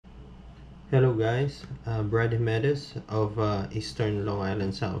Hello guys, Brad Jimenez of Eastern Long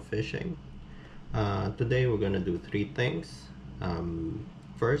Island Sound Fishing. Today we're gonna do three things.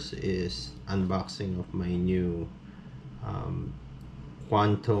 First is unboxing of my new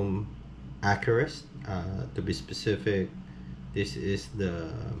Quantum Accurist. To be specific, this is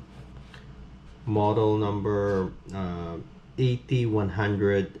the model number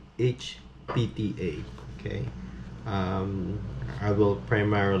 8100 HPTA. Okay. I will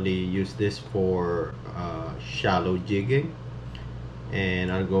primarily use this for shallow jigging,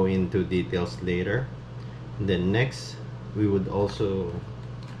 and I'll go into details later. And then next we would also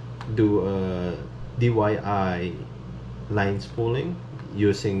do a DIY line spooling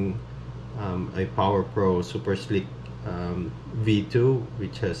using a Power Pro Super Slick V2,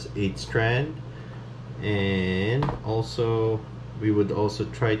 which has 8 strand, and also we would also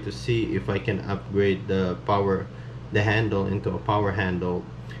try to see if I can upgrade the handle into a power handle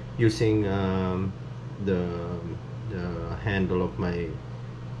using the handle of my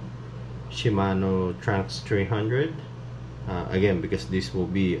Shimano Tranx 300, again because this will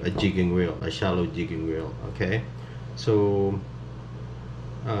be a jigging reel, a shallow jigging reel. Okay, so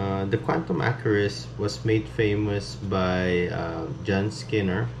the Quantum Accurist was made famous by John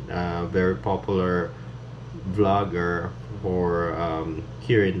Skinner, a very popular vlogger for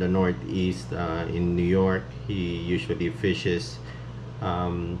here in the Northeast, in New York. He usually fishes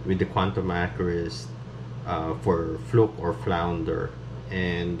with the Quantum Accurist for fluke or flounder,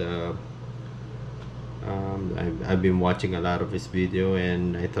 and I've been watching a lot of his video,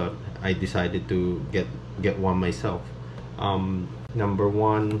 and I decided to get one myself. Number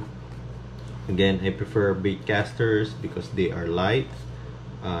one, again, I prefer bait casters because they are light.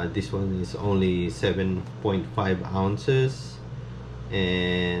 This one is only 7.5 ounces,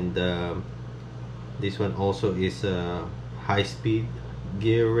 and this one also is a high-speed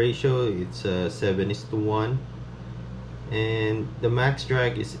gear ratio. It's 7:1, and the max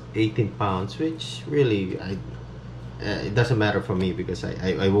drag is 18 pounds, which really it doesn't matter for me because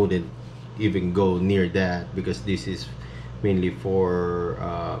I wouldn't even go near that, because this is mainly for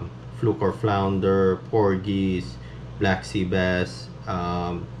fluke or flounder, porgies, black sea bass,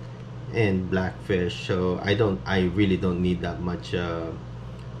 and blackfish. So I really don't need that much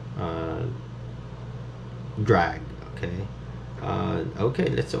drag. Okay, okay,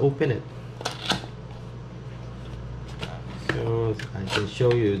 let's open it. So I can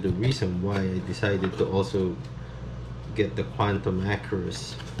show you the reason why I decided to also get the Quantum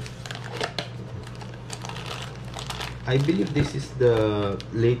Accurist. I believe this is the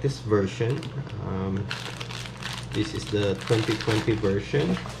latest version. This is the 2020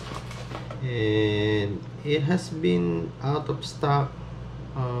 version, and it has been out of stock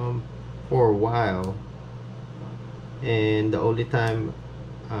for a while, and the only time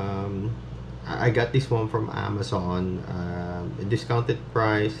I got this one from Amazon, a discounted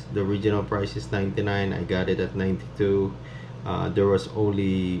price. The original price is $99. I got it at $92. There was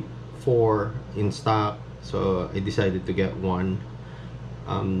only 4 in stock, so I decided to get one.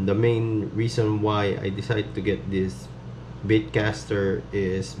 The main reason why I decided to get this bait caster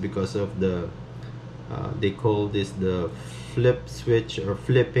is because of the they call this the flip switch or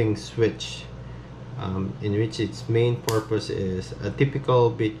flipping switch, in which its main purpose is, a typical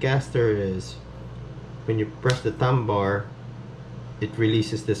bait caster is when you press the thumb bar, it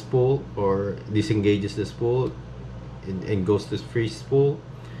releases the spool or disengages the spool and goes to free spool,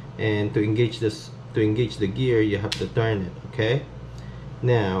 and to engage the gear you have to turn it. Okay,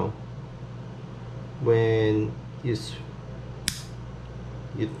 now when you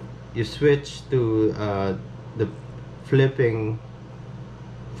switch to the flipping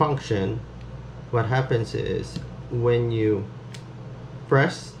function, what happens is when you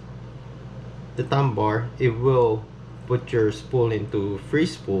press the thumb bar, it will put your spool into free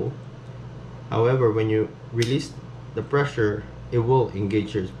spool. However, when you release the pressure, it will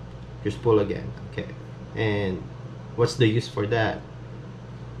engage your spool again. Okay, and what's the use for that?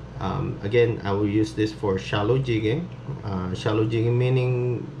 Again, I will use this for shallow jigging. Shallow jigging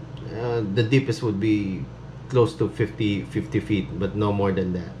meaning the deepest would be close to 50 feet, but no more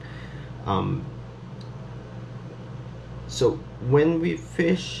than that. So when we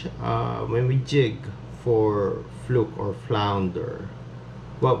fish, when we jig for fluke or flounder,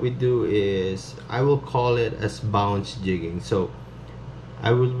 what we do is, I will call it as bounce jigging. So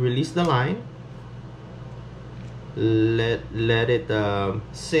I will release the line, let it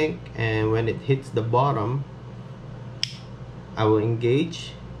sink, and when it hits the bottom, I will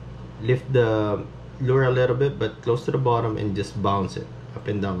engage, lift the lure a little bit but close to the bottom, and just bounce it up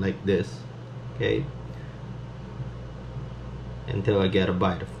and down like this. Okay, until I get a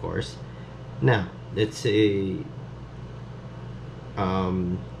bite, of course. Now let's say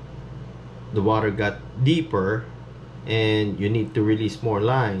the water got deeper and you need to release more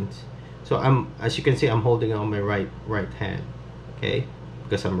lines. So as you can see, I'm holding on my right hand, okay,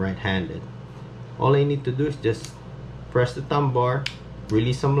 because I'm right-handed. All I need to do is just press the thumb bar,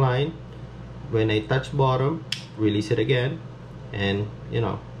 release some line. When I touch bottom, release it again, and you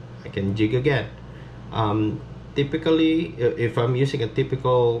know, I can jig again. Typically, if I'm using a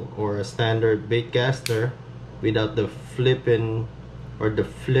typical or a standard bait caster without the flipping or the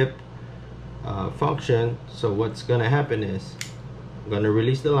flip function, so what's gonna happen is I'm gonna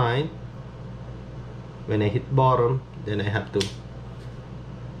release the line. When I hit bottom, then I have to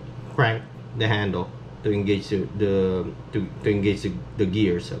crank the handle to engage the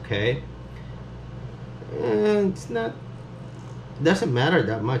gears. Okay, and it's not, doesn't matter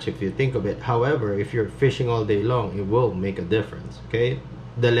that much if you think of it. However, if you're fishing all day long, it will make a difference. Okay,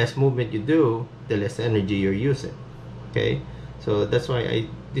 the less movement you do, the less energy you're using. Okay, so that's why I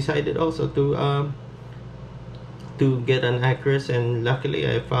decided also to get an Accurist, and luckily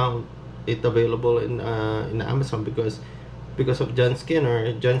I found it available in Amazon because of John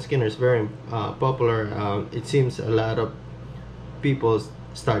Skinner. John Skinner is very popular. It seems a lot of people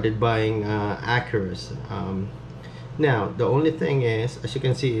started buying Accurist. Now the only thing is, as you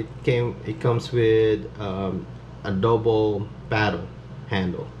can see, it comes with a double paddle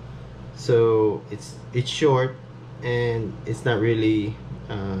handle, so it's short and it's not really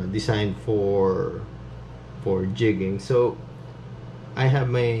designed for jigging. So I have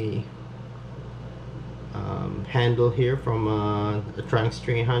my handle here from a Tranx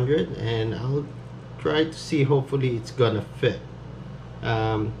 300, and I'll try to see, hopefully it's gonna fit.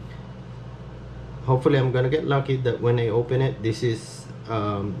 Hopefully I'm gonna get lucky that when I open it, this is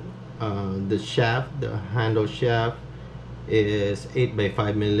the shaft, the handle shaft is 8 by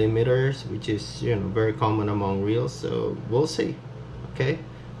 5 millimeters, which is, you know, very common among reels. So we'll see. Okay,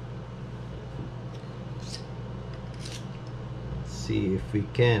 let's see if we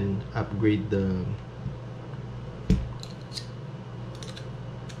can upgrade the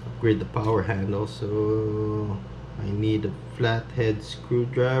power handle. So I need a flathead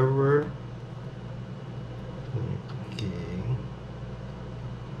screwdriver. Okay,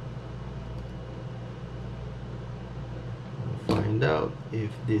 we'll find out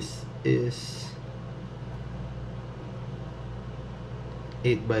if this is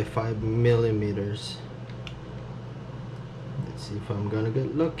 8 by 5 millimeters. Let's see if I'm gonna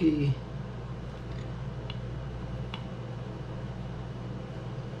get lucky.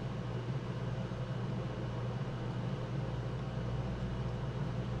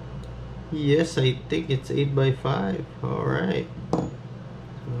 Yes, I think it's 8 by 5. All right, so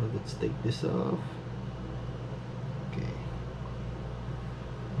let's take this off. Okay,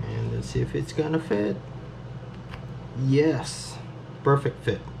 and let's see if it's gonna fit. Yes, perfect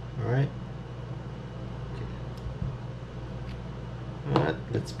fit. All right. Okay. All right,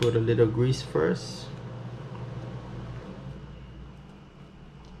 let's put a little grease first.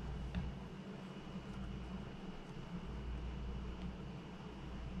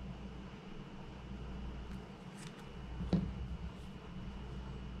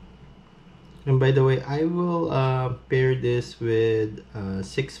 And by the way, I will pair this with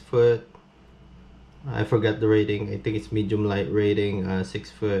 6 foot, I forgot the rating, I think it's medium light rating,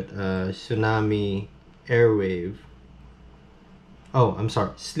 6 foot Tsunami Airwave, oh I'm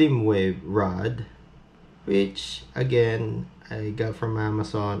sorry, Slim Wave rod, which again I got from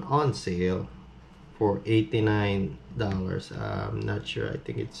Amazon on sale for $89. I'm not sure, I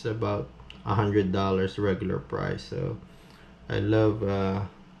think it's about $100 regular price. So I love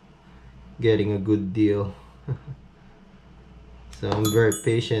getting a good deal. So I'm very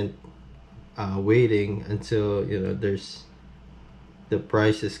patient, waiting until, you know, the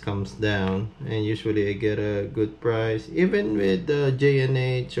prices comes down, and usually I get a good price even with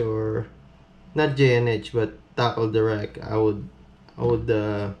J&H, or not J&H but Tackle Direct. I would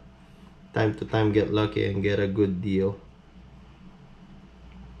time to time get lucky and get a good deal.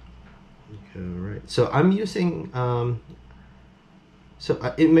 Okay, all right, so I'm using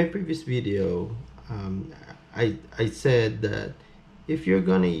in my previous video, I said that if you're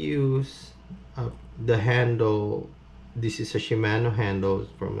gonna use the handle, this is a Shimano handle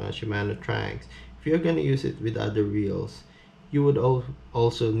from Shimano Tranx. If you're gonna use it with other reels, you would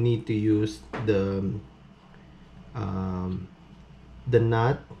also need to use the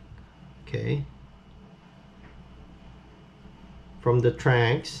nut, okay, from the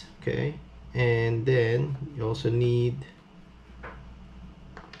Tranx, okay, and then you also need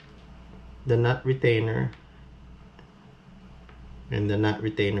the nut retainer and the knot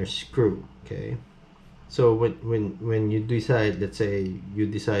retainer screw. Okay, so when you decide, let's say you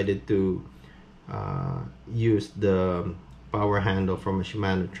decided to use the power handle from a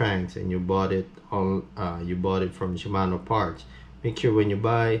Shimano Tranx and you bought it from Shimano parts, make sure when you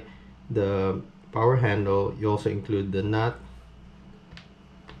buy the power handle you also include the knot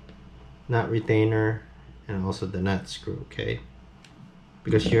retainer and also the nut screw. Okay,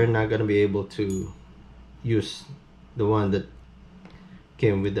 because you're not going to be able to use the one that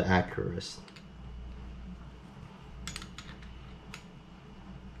came with the Accurist.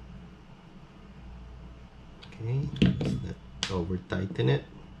 Okay, let's not over tighten it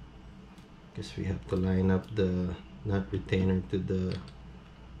because we have to line up the nut retainer to the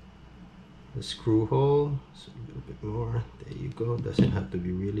screw hole. So a little bit more. There you go. Doesn't have to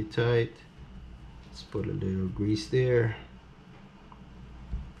be really tight. Let's put a little grease there.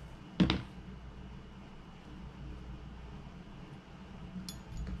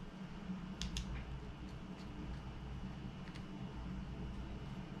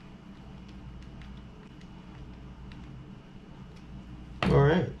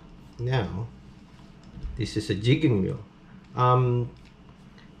 Alright, now this is a jigging wheel.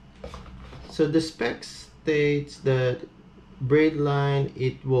 So the specs states that braid line,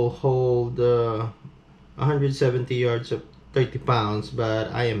 it will hold 170 yards of 30 pounds,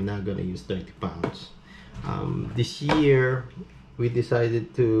 but I am not going to use 30 pounds. This year we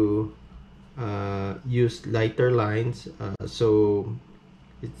decided to use lighter lines, so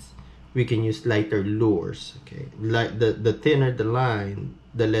we can use lighter lures. Okay, like the thinner the line,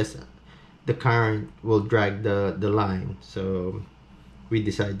 the less the current will drag the line. So we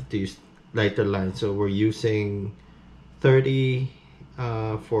decided to use lighter line. So we're using 30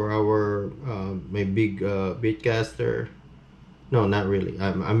 for our my big baitcaster. No, not really.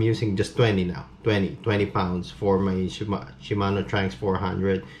 I'm using just 20 now. 20 pounds for my Shimano Tranx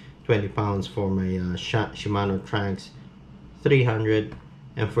 400, 20 pounds for my Shimano Tranx 300.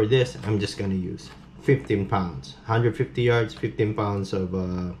 And for this, I'm just gonna use 15 pounds, 150 yards, 15 pounds of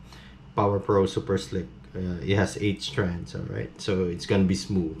Power Pro Super Slick. It has 8 strands, all right? So it's gonna be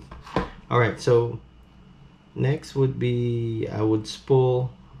smooth. All right, so next would be I would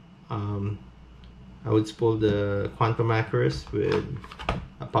spool the Quantum Accurist with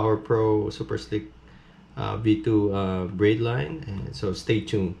a Power Pro Super Slick V2 braid line, and so stay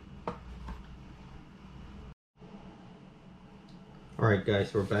tuned. Alright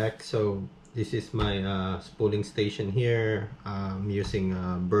guys, we're back. So this is my spooling station here. I'm using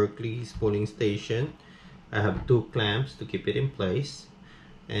Berkeley spooling station. I have 2 clamps to keep it in place,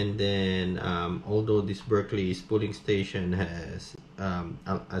 and then although this Berkeley spooling station has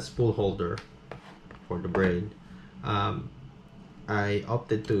a spool holder for the braid, I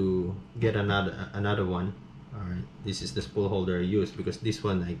opted to get another one. Alright, this is the spool holder I use because this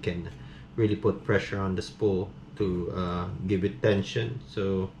one I can really put pressure on the spool to give it tension.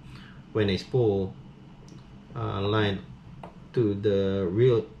 So when I spool line to the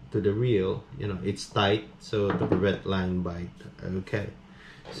reel, you know, it's tight, so to prevent line bite. Okay,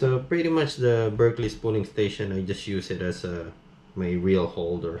 so pretty much the Berkeley spooling station, I just use it as my reel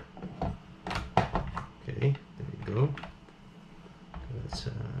holder. Okay, there you go. That's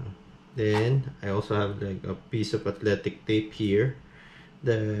then I also have like a piece of athletic tape here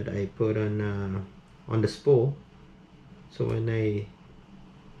that I put on the spool, so when I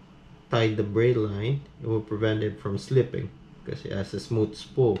tie the braid line, it will prevent it from slipping because it has a smooth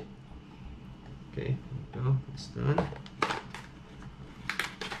spool. Okay, there we go, it's done.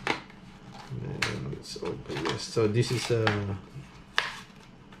 And let's open this. So this is a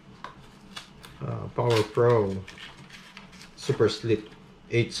Power Pro Super Slick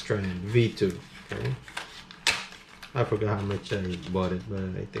 8-strand V2. Okay, I forgot how much I bought it, but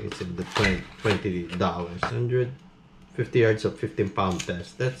I think it's in the $20. 150 yards of 15-pound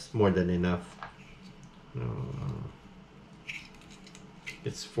test. That's more than enough.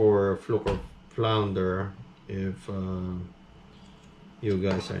 It's for Fluke or Flounder. If you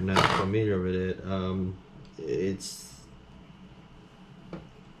guys are not familiar with it, it's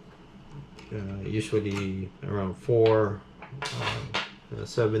usually around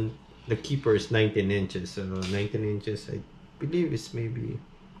 7. The keeper is 19 inches, so 19 inches I believe is maybe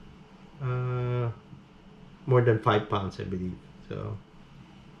more than 5 pounds, I believe. So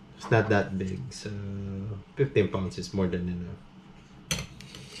it's not that big, so 15 pounds is more than enough.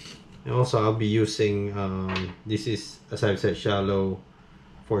 And also I'll be using this is, as I've said, shallow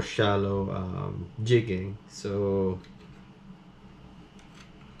jigging, so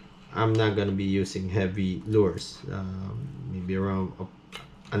I'm not gonna be using heavy lures. Maybe around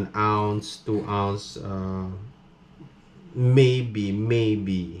an ounce, 2 ounce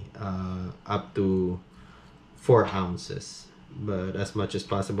maybe up to 4 ounces, but as much as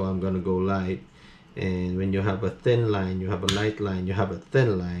possible I'm gonna go light. And when you have a thin line, you have a light line, you have a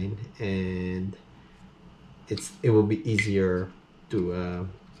thin line, and it will be easier to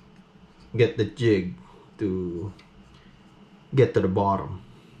get the jig to get to the bottom.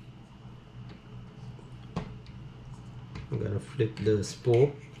 I'm gonna flip the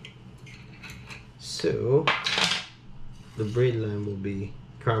spool so the braid line will be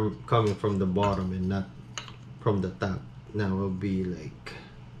coming from the bottom and not from the top. Now it will be like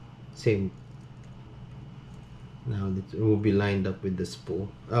same. Now it will be lined up with the spool.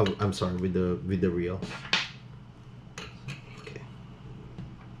 Oh, I'm sorry, with the reel. Okay.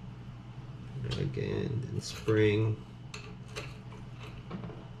 Again, then spring.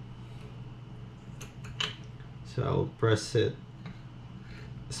 So I'll press it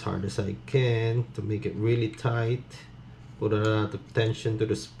as hard as I can to make it really tight. Put a lot of tension to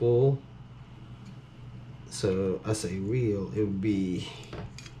the spool. So as I reel, it will be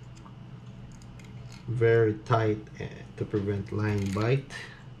very tight to prevent line bite.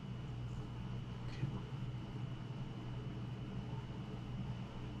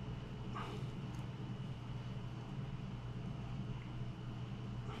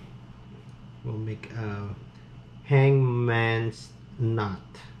 We'll make a hangman's knot.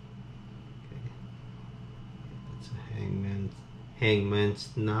 Okay. That's a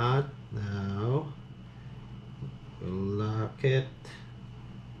hangman's knot. Now we'll lock it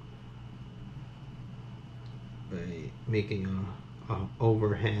by making a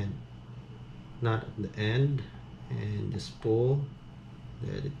overhand knot at the end and just pull.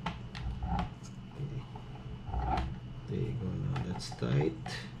 Let it. Okay. There you go. Now that's tight.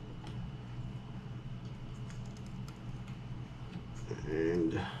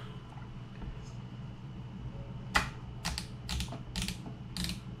 And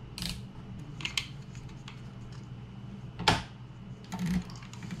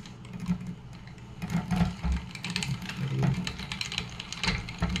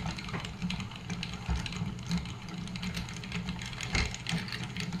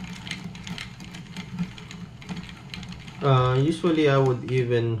usually I would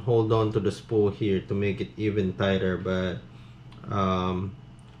even hold on to the spool here to make it even tighter, but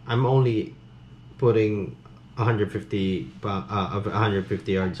I'm only putting 150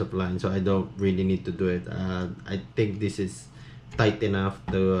 yards of line, so I don't really need to do it. I think this is tight enough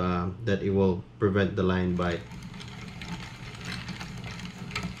to that it will prevent the line bite.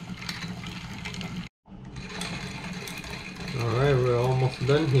 Alright, we're almost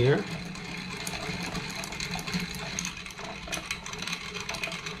done here.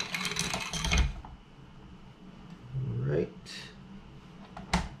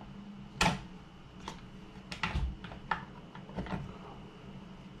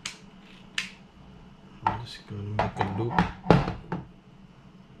 Just gonna make a loop.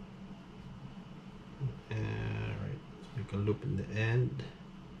 Alright, let's make a loop in the end.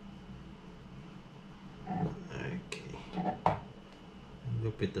 Okay.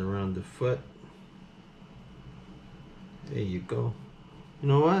 Loop it around the foot. There you go. You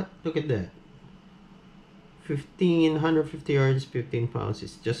know what? Look at that. 150 yards, 15 pounds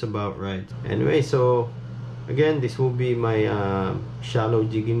is just about right. Anyway, so again, this will be my shallow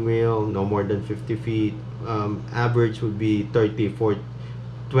jigging reel, no more than 50 feet. Average would be 20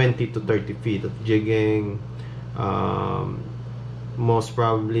 to 30 feet of jigging. Most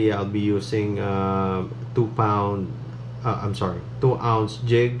probably I'll be using 2 ounce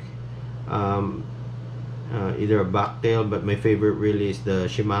jig, either a backtail, but my favorite really is the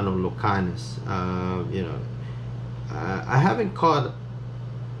Shimano Lucanus. You know, I haven't caught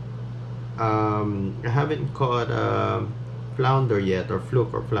flounder yet, or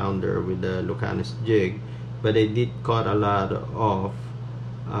fluke or flounder with the Lucanus jig, but I did caught a lot of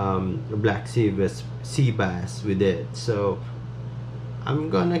black sea bass with it. So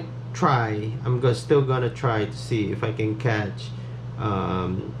I'm still gonna try to see if I can catch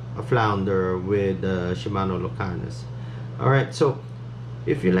a flounder with Shimano Lucanus. Alright, so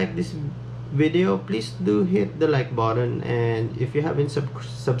if you like this video, please do hit the like button, and if you haven't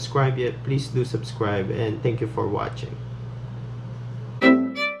subscribed yet, please do subscribe, and thank you for watching.